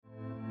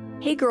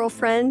Hey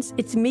girlfriends,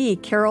 it's me,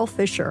 Carol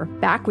Fisher,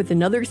 back with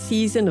another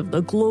season of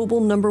the global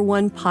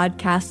 #1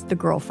 podcast, The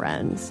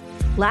Girlfriends.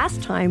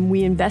 Last time,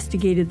 we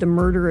investigated the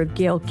murder of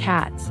Gail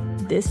Katz.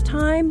 This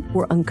time,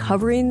 we're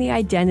uncovering the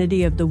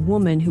identity of the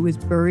woman who was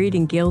buried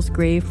in Gail's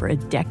grave for a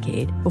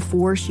decade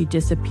before she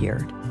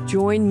disappeared.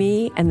 Join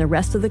me and the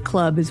rest of the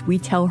club as we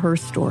tell her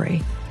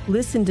story.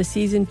 Listen to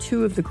Season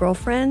 2 of The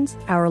Girlfriends,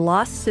 Our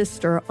Lost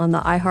Sister on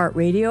the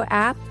iHeartRadio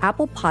app,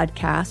 Apple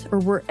Podcasts, or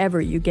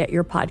wherever you get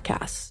your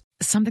podcasts.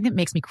 Something that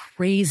makes me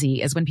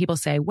crazy is when people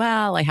say,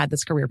 well, I had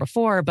this career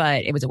before,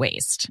 but it was a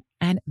waste.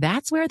 And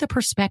that's where the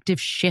perspective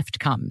shift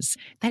comes,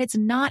 that it's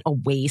not a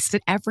waste,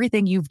 that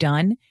everything you've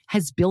done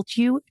has built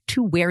you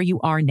to where you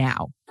are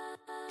now.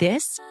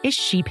 This is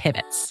She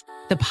Pivots,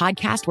 the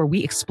podcast where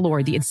we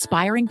explore the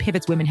inspiring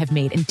pivots women have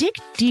made and dig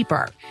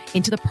deeper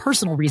into the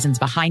personal reasons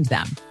behind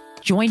them.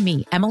 Join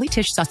me, Emily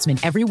Tish Sussman,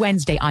 every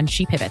Wednesday on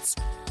She Pivots.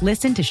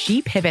 Listen to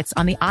She Pivots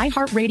on the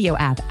iHeartRadio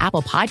app,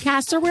 Apple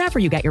Podcasts, or wherever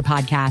you get your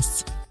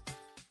podcasts.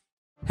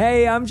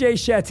 Hey, I'm Jay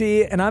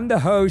Shetty, and I'm the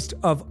host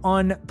of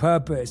On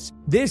Purpose.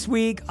 This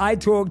week, I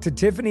talked to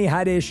Tiffany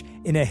Haddish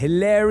in a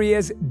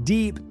hilarious,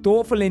 deep,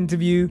 thoughtful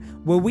interview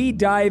where we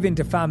dive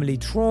into family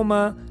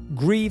trauma,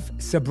 grief,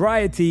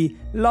 sobriety,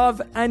 love,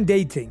 and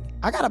dating.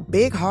 I got a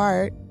big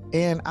heart,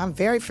 and I'm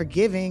very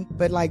forgiving,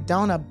 but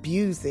don't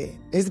abuse it.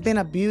 It's been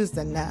abused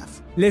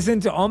enough. Listen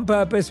to On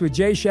Purpose with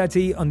Jay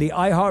Shetty on the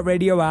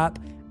iHeartRadio app,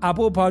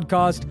 Apple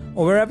Podcast,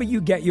 or wherever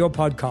you get your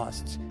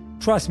podcasts.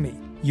 Trust me,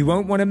 you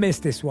won't want to miss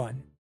this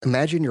one.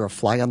 Imagine you're a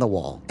fly on the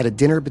wall at a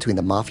dinner between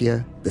the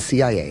mafia, the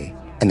CIA,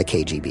 and the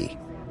KGB.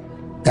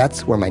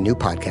 That's where my new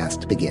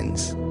podcast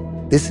begins.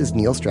 This is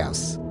Neil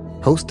Strauss,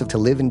 host of To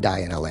Live and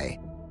Die in LA,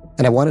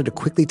 and I wanted to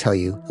quickly tell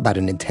you about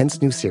an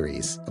intense new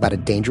series about a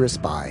dangerous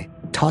spy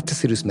taught to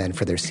seduce men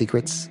for their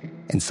secrets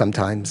and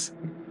sometimes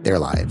their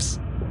lives.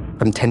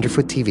 From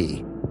Tenderfoot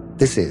TV,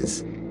 this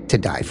is To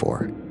Die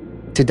For.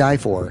 To Die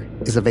For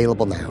is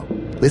available now.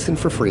 Listen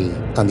for free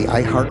on the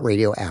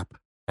iHeartRadio app,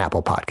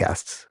 Apple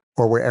Podcasts,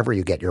 or wherever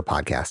you get your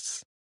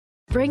podcasts.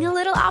 Bring a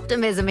little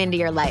optimism into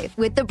your life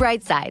with The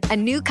Bright Side, a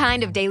new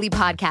kind of daily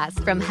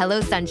podcast from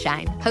Hello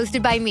Sunshine,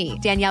 hosted by me,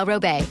 Danielle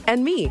Robay.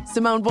 And me,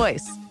 Simone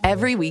Boyce.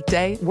 Every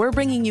weekday, we're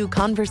bringing you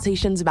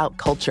conversations about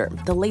culture,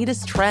 the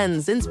latest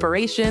trends,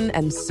 inspiration,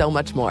 and so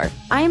much more.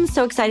 I am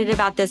so excited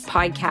about this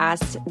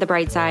podcast, The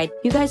Bright Side.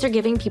 You guys are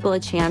giving people a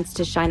chance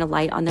to shine a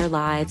light on their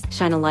lives,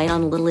 shine a light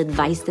on a little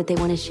advice that they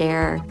want to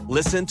share.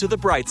 Listen to The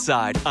Bright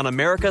Side on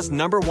America's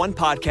 #1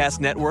 podcast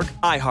network,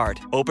 iHeart.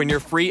 Open your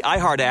free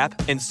iHeart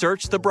app and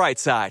search The Bright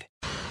Side.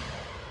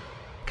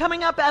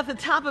 Coming up at the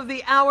top of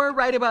the hour,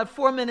 right about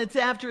 4 minutes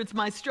after, it's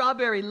my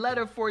strawberry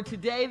letter for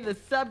today. The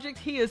subject,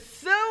 he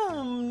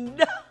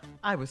assumed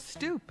I was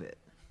stupid.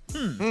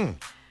 We'll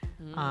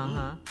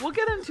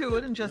get into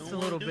it in just a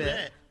little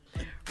bit.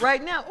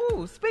 Right now,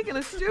 speaking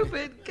of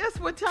stupid, guess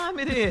what time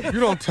it is?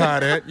 You don't tie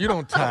that. You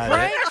don't tie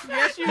that.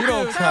 Yes, you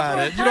don't tie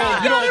that. You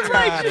don't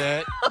tie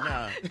that.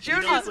 No.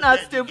 Junior's not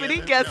stupid.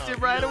 He guessed it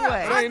right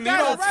away. You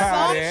don't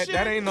tie that.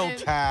 That ain't no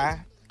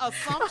tie.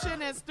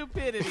 Assumption and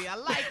stupidity. I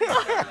like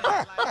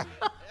it.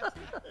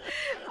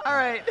 All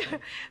right.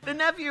 The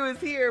nephew is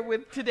here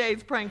with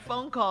today's prank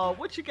phone call.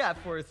 What you got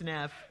for us,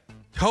 Neff?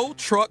 Tow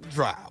truck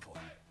driver.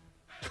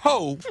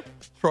 Tow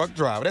truck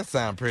driver. That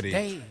sounds pretty,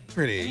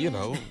 you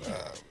know.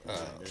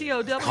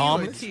 T-O-W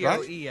harmless, or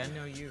T-O-E? Right? I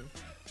know you.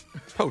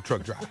 Tow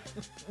truck driver.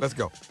 Let's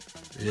go.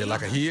 Yeah,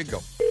 like a here you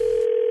go.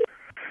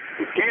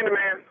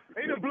 Candyman.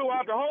 He done blew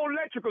out the whole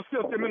electrical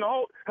system in the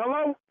whole.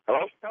 Hello?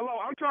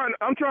 I'm trying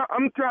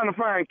to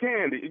find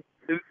Candy.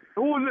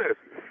 Who is this?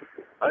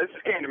 This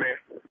is Candyman.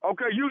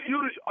 Okay,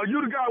 are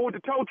you the guy with the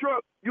tow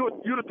truck? You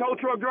the tow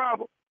truck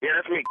driver? Yeah,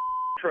 that's me.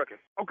 Trucking.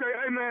 Okay,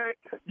 hey man,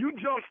 you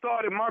jump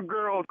started my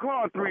girl's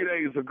car 3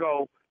 days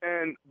ago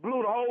and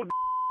blew the whole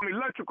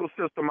electrical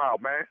system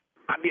out, man.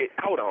 I did.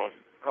 Hold on.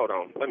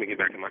 Let me get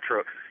back to my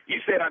truck. You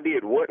said I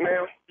did what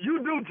now? You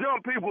do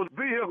jump people's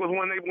vehicles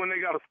when they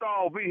got a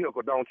stalled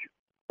vehicle, don't you?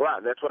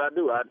 Right, that's what I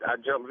do. I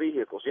jump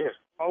vehicles, yes.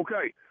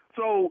 Okay,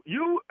 so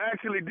you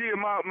actually did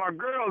my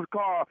girl's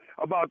car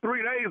about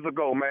 3 days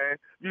ago, man.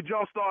 You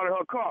jump started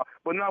her car,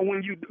 but now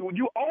when you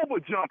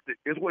over jumped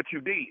it is what you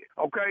did.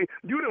 Okay,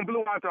 you done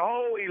blew out the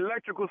whole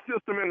electrical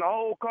system in the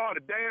whole car,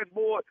 the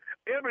dashboard,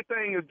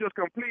 everything is just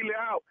completely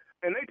out.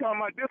 And they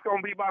talking about this gonna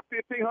be about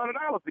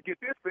 $1,500 to get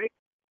this fixed.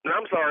 No,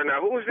 I'm sorry.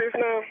 Now who is this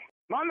now?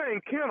 My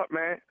name Kenneth,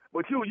 man.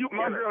 But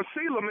my girl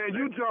Sheila, man,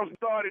 you jump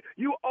started,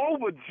 you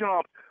over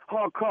jumped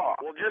her car.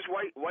 Well, just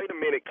wait a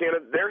minute,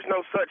 Kenneth. There's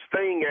no such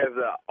thing as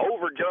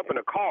over jumping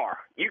a car.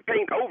 You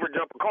can't over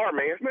jump a car,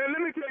 man. Man,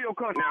 let me tell you a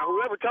country. Now,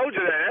 whoever told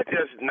you that,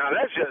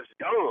 that's just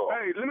dumb.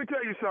 Hey, let me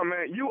tell you something,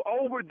 man. You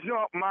over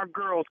jumped my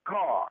girl's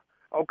car.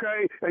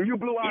 Okay, and you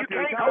blew out the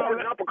entire... You can't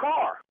over-jump a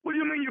car. What do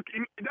you mean?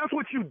 That's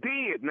what you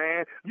did,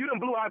 man. You done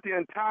blew out the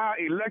entire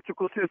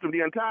electrical system.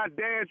 The entire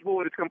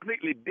dashboard is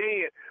completely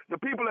dead. The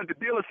people at the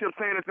dealership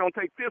saying it's going to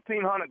take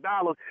 $1,500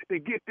 to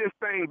get this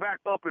thing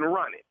back up and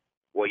running.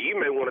 well, you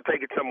may want to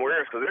take it somewhere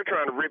else because they're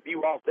trying to rip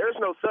you off. There ain't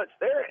no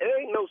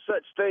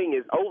such thing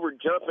as over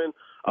jumping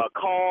a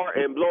car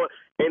and blowing.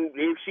 And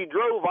if she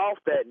drove off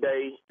that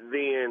day,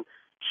 then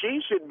she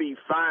should be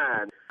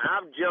fine.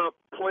 I've jumped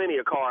plenty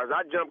of cars.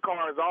 I jump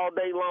cars all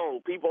day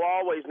long. People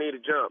always need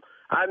to jump.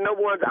 I've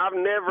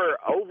never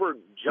over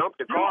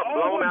jumped a car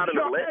blown out of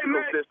the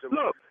electrical system.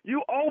 Look, you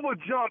over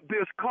jumped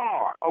this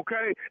car,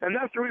 okay? And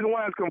that's the reason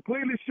why it's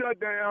completely shut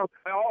down.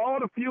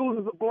 All the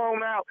fuses are blown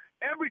out.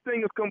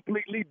 Everything is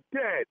completely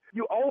dead.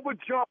 You over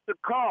jumped the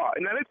car.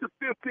 And now this is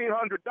 $1,500.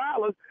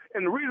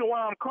 And the reason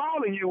why I'm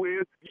calling you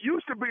is you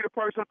should be the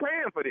person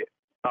paying for this.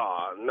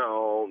 Oh,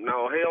 no,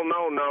 hell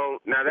no.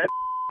 Now that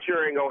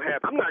sure ain't gonna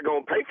happen. I'm not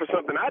gonna pay for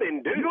something I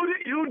didn't do.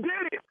 You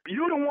did it.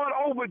 You the one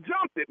over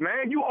jumped it,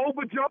 man. You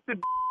over jumped the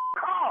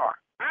car.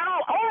 I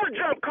don't over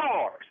jump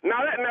cars.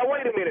 Now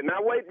wait a minute. Now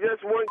wait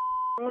just 1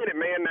 minute,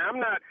 man. Now I'm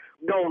not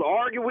gonna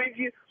argue with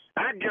you.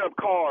 I jump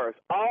cars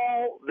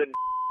all the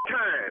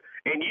time,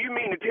 and you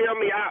mean to tell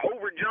me I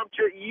over jumped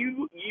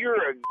you? You're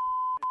a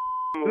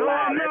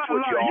lie. That's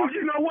what you are.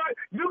 You know what?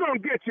 You're gonna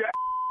get your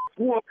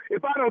whooped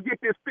if I don't get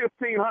this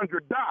 $1,500.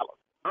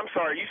 I'm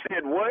sorry, you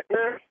said what,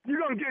 man? You're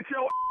going to get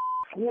your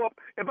whooped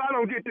if I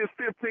don't get this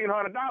 $1,500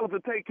 to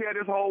take care of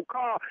this whole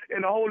car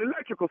and the whole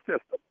electrical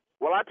system.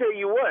 Well, I tell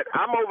you what,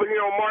 I'm over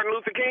here on Martin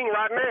Luther King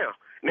right now.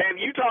 Now, if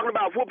you talking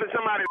about whooping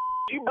somebody,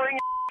 you bring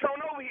your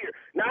on over here.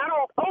 Now, I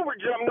don't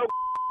overjump no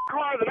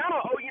cars, and I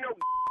don't owe you no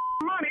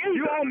money either.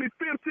 You owe me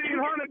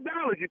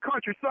 $1,500, you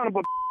country son of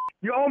a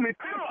You owe me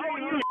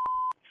 $1,500.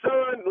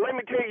 Son, let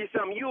me tell you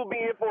something. You'll be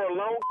in for a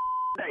long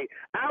day.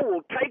 I will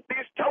take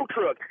this tow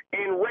truck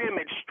and ram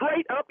it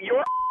straight up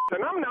your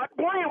and I'm not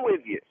playing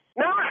with you.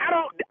 Now, I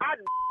don't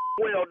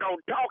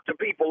talk to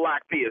people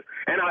like this,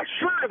 and I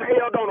sure as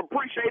hell don't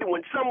appreciate it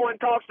when someone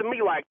talks to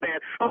me like that.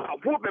 I'm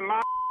whooping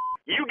my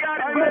You got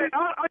it, man.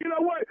 You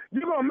know what?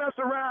 You're going to mess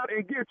around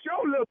and get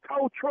your little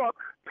tow truck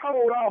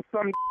towed off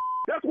some.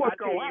 That's what's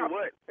going to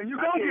happen. And you're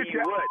going to get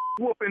your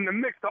whoop in the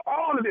mix of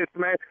all of this,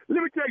 man. Let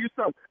me tell you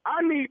something.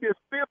 I need this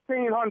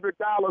 $1,500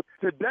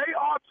 today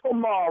or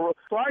tomorrow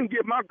so I can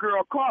get my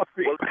girl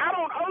coffee. Well, I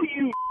don't owe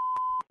you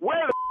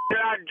where the did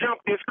I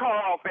jump this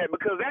car off at,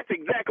 because that's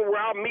exactly where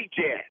I'll meet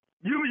you at.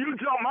 You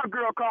jumped my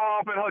girl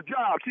car off at her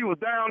job. She was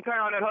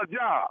downtown at her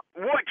job.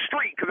 What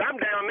street? Because I'm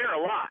down there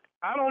a lot.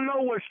 I don't know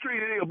what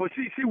street it is, but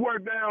she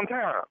worked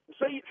downtown.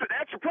 See, so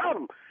that's the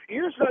problem.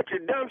 You're such a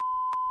dumb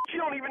you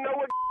don't even know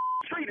what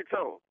street it's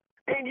on.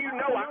 And you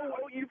know I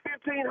owe you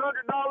 $1,500.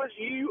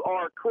 You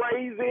are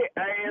crazy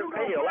as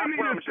hell. I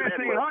promise you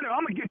that.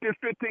 I'm going to get this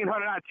 $1,500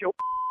 out your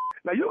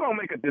Now, you're going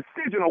to make a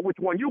decision on which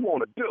one you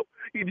want to do.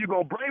 Either you're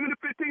going to bring me the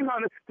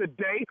 $1,500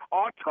 today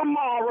or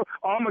tomorrow,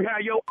 or I'm going to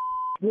have your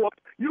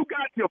whooped. You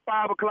got till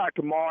 5 o'clock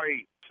tomorrow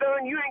evening.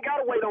 Son, you ain't got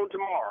to wait on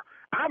tomorrow.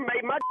 I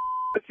made my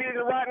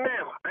decision right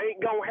now.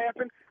 Ain't going to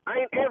happen.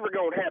 Ain't ever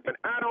going to happen.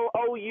 I don't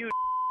owe you.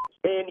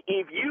 And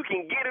if you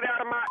can get it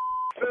out of my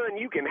son,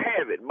 you can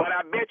have it. But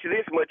I bet you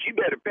this much, you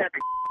better pack a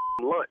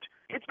lunch.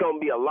 It's going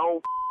to be a long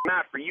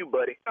night for you,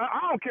 buddy.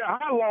 I don't care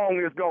how long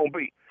it's going to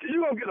be.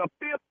 You're going to get a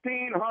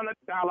 $1,500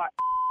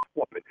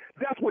 whooping.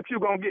 That's what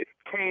you're going to get,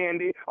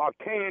 Candy or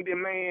Candy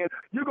Man.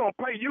 You're going to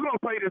pay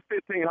this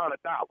 $1,500.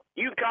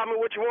 You call me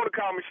what you want to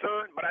call me,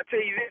 son, but I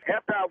tell you this,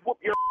 after I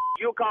whoop your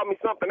you'll call me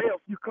something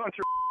else. You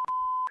country.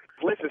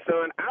 Listen,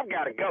 son, I've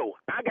got to go.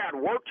 I got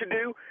work to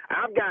do.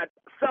 I've got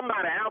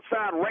somebody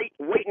outside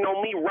waiting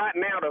on me right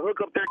now to hook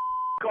up their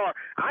car.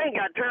 I ain't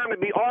got time to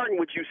be arguing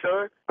with you,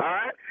 son. All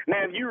right?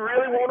 Now, if you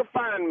really want to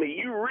find me,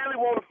 you really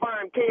want to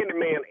find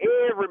Candyman,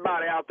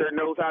 everybody out there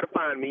knows how to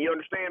find me. You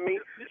understand me?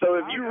 So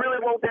if you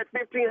really want that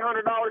 $1,500,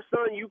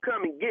 son, you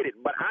come and get it.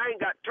 But I ain't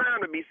got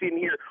time to be sitting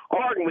here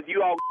arguing with you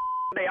all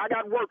day. I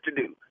got work to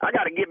do. I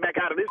got to get back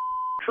out of this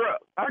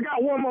truck. I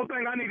got one more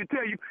thing I need to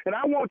tell you, and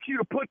I want you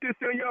to put this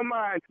in your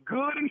mind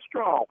good and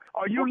strong.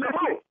 Are you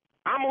listening?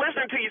 I'm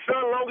listening to you, son,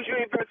 as long as you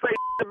ain't going to say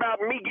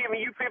about me giving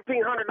you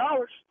 $1,500.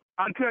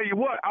 I'll tell you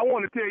what, I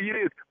want to tell you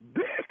this.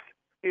 This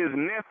is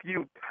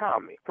Nephew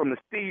Tommy from the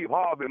Steve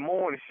Harvey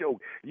Morning Show.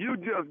 You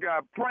just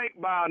got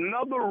pranked by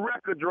another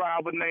record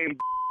driver named...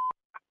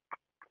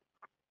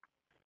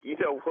 You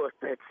know what,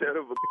 that son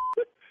of a...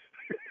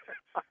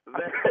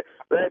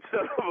 that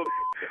son of a...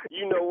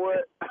 You know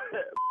what?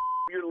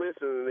 You're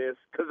listening to this,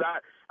 because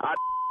I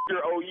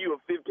sure owe you a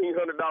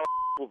 $1,500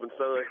 whooping,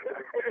 son.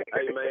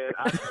 Hey, man.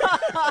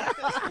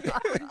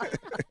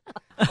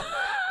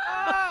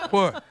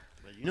 What?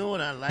 You know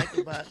what I like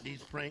about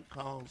these prank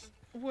calls?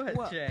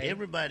 What, Jay?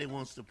 Everybody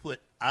wants to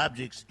put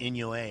objects in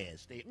your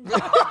ass. They're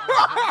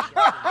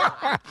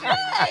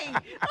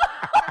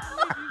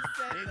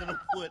going to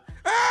put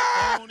a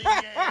phone in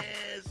your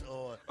ass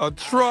or a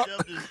truck.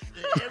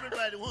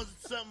 Everybody wants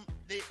something.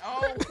 They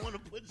all want to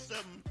put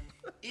something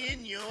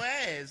in your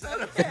ass.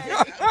 God.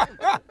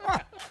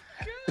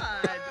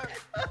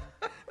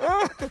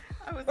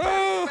 I was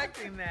not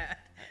expecting that.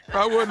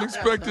 I wasn't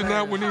expecting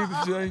that one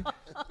either, Jay.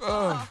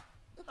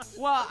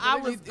 Well, I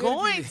was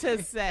going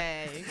to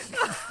say.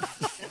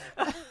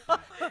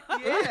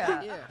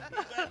 Yeah.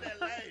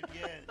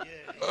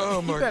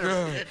 Oh, my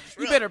God.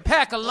 You better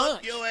pack a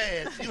lunch. Your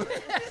ass.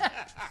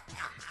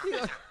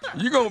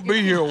 You're going to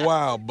be here a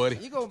while, buddy.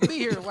 You're going to be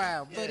here a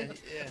while, buddy.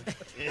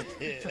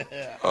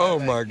 Oh,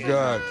 my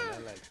God.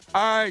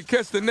 All right,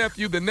 catch the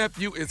nephew. The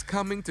nephew is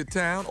coming to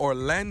town,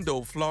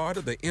 Orlando,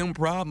 Florida, the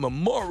Improv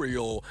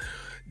Memorial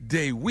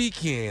Day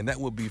weekend. That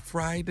will be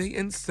Friday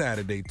and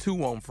Saturday.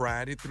 2 on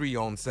Friday, 3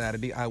 on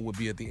Saturday. I will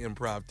be at the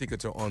Improv.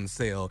 Tickets are on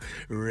sale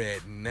right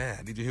now.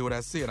 Did you hear what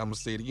I said? I'm going to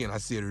say it again. I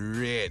said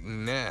right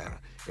now.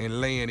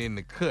 And laying in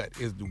the cut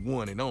is the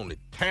one and only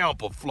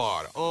Tampa,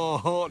 Florida.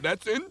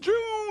 That's in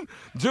June.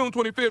 June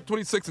 25th,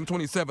 26th, and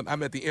 27th.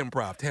 I'm at the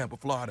Improv, Tampa,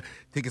 Florida.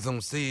 Tickets on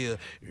sale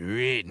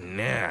right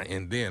now.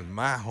 And then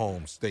my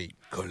home state,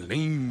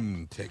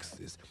 Killeen,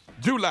 Texas.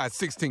 July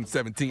 16th,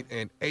 17th,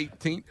 and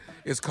 18th.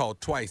 It's called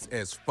Twice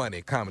as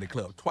Funny Comedy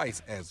Club.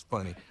 Twice as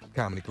Funny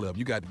Comedy Club.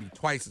 You got to be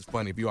twice as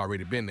funny if you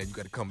already been there. You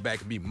got to come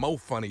back and be more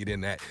funny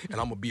than that. And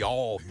I'm going to be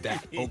all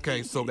that.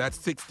 Okay, so that's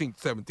 16th,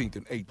 17th,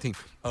 and 18th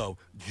of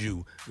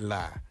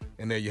July.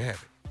 And there you have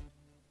it.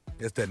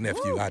 It's that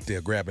nephew out there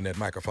grabbing that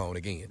microphone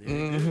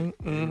again.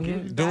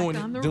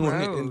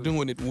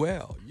 Doing it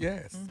well.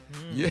 Yes.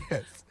 Yes.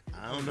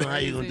 I don't know how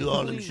you're going to do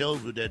all them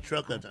shows with that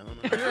truck. I don't know.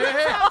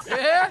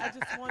 I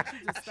just want you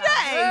to stop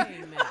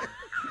saying that.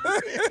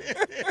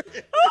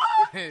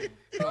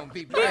 Gonna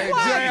be Jay,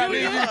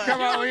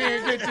 come on here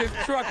and get this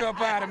truck up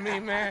out of me,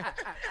 man.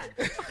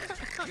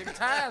 Your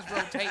tires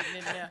rotating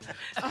in there.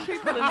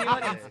 People in the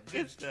audience.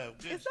 Good stuff.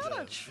 Is that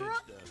a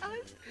truck?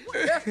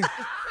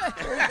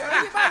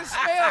 Anybody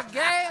smell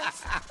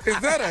gas? Is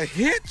that a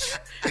hitch?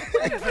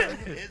 Is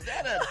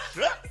that a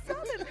truck? Is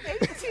that an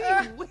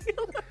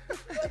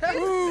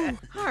 18-wheeler?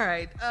 All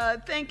right.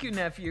 Thank you,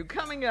 nephew.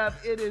 Coming up,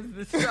 it is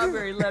the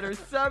Strawberry Letter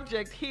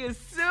subject. He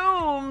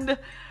assumed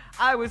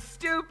I was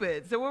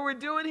stupid. So what we're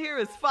doing here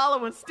is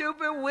following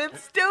stupid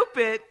with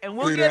stupid, and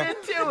we'll get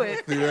into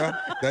it. Yeah,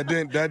 that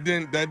didn't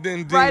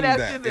Right do after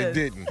that. this. It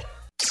didn't.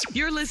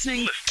 You're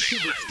listening to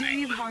the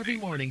Steve Harvey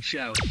Morning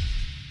Show.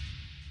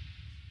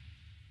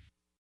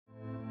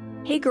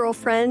 Hey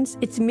girlfriends,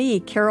 it's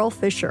me, Carol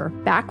Fisher,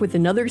 back with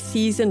another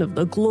season of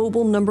the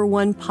global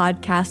 #1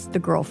 podcast, The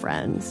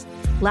Girlfriends.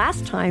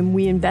 Last time,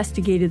 we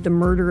investigated the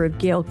murder of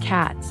Gail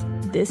Katz.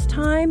 This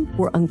time,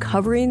 we're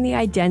uncovering the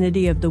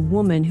identity of the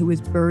woman who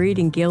was buried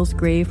in Gail's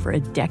grave for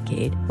a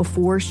decade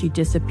before she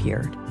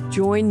disappeared.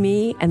 Join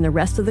me and the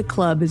rest of the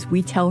club as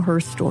we tell her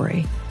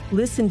story.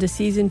 Listen to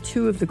Season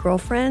 2 of The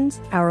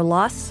Girlfriends, Our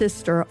Lost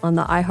Sister on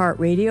the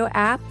iHeartRadio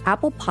app,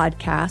 Apple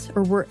Podcasts,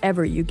 or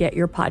wherever you get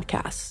your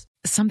podcasts.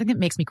 Something that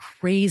makes me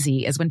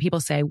crazy is when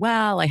people say,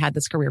 well, I had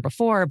this career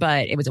before,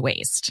 but it was a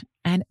waste.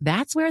 And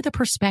that's where the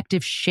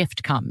perspective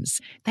shift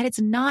comes, that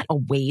it's not a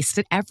waste,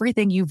 that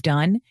everything you've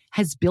done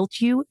has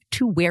built you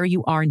to where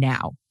you are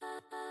now.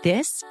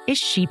 This is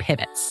She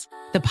Pivots,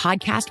 the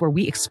podcast where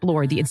we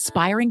explore the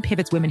inspiring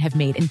pivots women have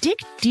made and dig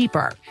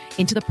deeper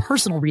into the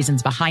personal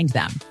reasons behind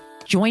them.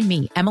 Join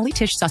me, Emily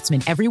Tish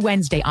Sussman, every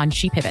Wednesday on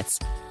She Pivots.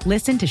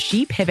 Listen to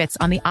She Pivots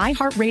on the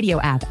iHeartRadio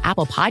app,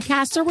 Apple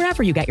Podcasts, or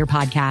wherever you get your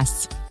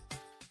podcasts.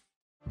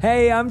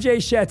 Hey, I'm Jay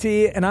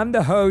Shetty, and I'm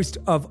the host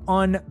of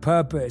On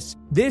Purpose.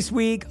 This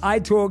week, I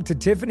talked to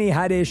Tiffany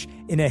Haddish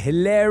in a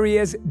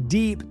hilarious,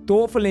 deep,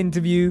 thoughtful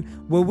interview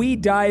where we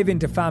dive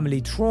into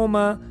family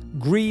trauma,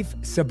 grief,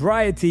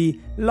 sobriety,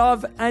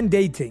 love, and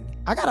dating.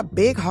 I got a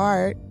big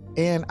heart,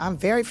 and I'm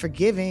very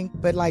forgiving,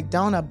 but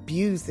don't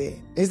abuse it.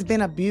 It's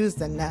been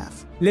abused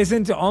enough.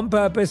 Listen to On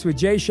Purpose with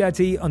Jay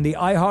Shetty on the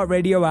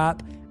iHeartRadio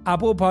app,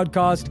 Apple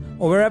Podcast,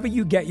 or wherever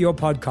you get your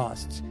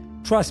podcasts.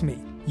 Trust me,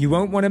 you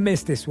won't want to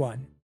miss this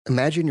one.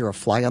 Imagine you're a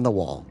fly on the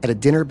wall at a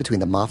dinner between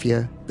the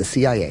mafia, the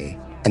CIA,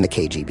 and the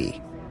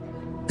KGB.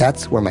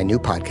 That's where my new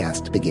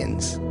podcast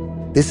begins.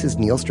 This is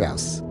Neil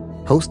Strauss,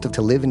 host of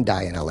To Live and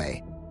Die in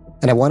LA.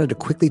 And I wanted to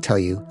quickly tell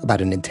you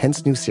about an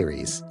intense new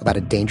series about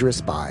a dangerous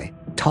spy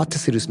taught to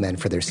seduce men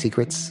for their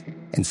secrets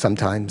and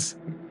sometimes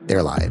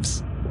their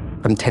lives.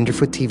 From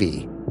Tenderfoot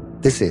TV,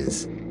 this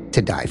is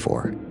To Die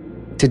For.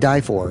 To Die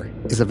For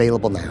is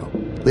available now.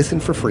 Listen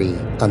for free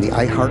on the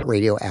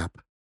iHeartRadio app,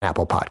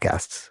 Apple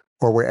Podcasts,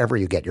 or wherever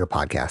you get your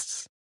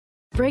podcasts.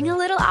 Bring a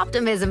little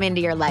optimism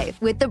into your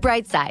life with The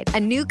Bright Side, a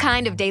new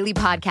kind of daily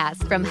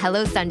podcast from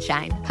Hello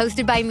Sunshine,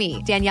 hosted by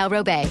me, Danielle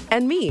Robay.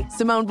 And me,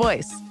 Simone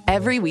Boyce.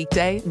 Every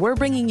weekday, we're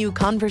bringing you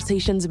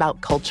conversations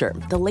about culture,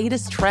 the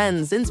latest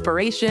trends,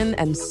 inspiration,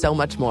 and so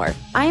much more.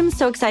 I am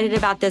so excited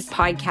about this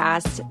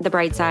podcast, The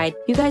Bright Side.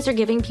 You guys are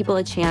giving people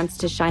a chance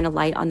to shine a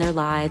light on their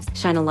lives,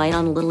 shine a light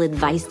on a little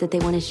advice that they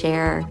want to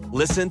share.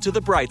 Listen to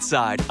The Bright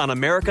Side on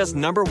America's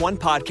 #1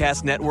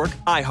 podcast network,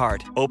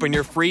 iHeart. Open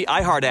your free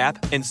iHeart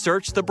app and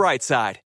search The Bright Side.